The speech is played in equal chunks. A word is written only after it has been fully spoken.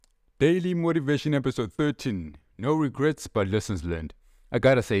Daily Motivation episode 13. No regrets but lessons learned. I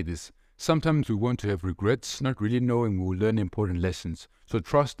gotta say this. Sometimes we want to have regrets, not really knowing we will learn important lessons. So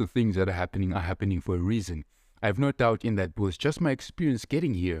trust the things that are happening for a reason. I have no doubt in that was just my experience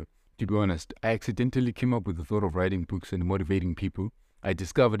getting here. To be honest, I accidentally came up with the thought of writing books and motivating people. I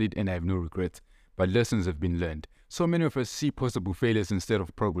discovered it and I have no regrets. But lessons have been learned. So many of us see possible failures instead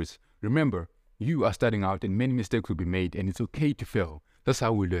of progress. Remember, you are starting out and many mistakes will be made and it's okay to fail. That's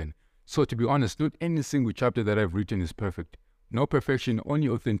how we learn. So to be honest, not any single chapter that I've written is perfect. No perfection, only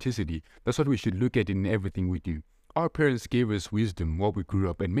authenticity. That's what we should look at in everything we do. Our parents gave us wisdom while we grew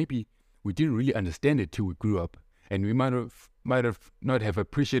up, and maybe we didn't really understand it till we grew up. And we might have not have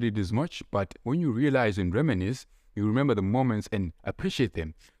appreciated it as much, but when you realize and reminisce, you remember the moments and appreciate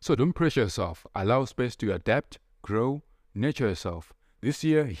them. So don't pressure yourself. Allow space to adapt, grow, nurture yourself. This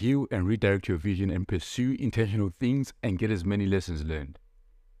year, heal and redirect your vision and pursue intentional things and get as many lessons learned.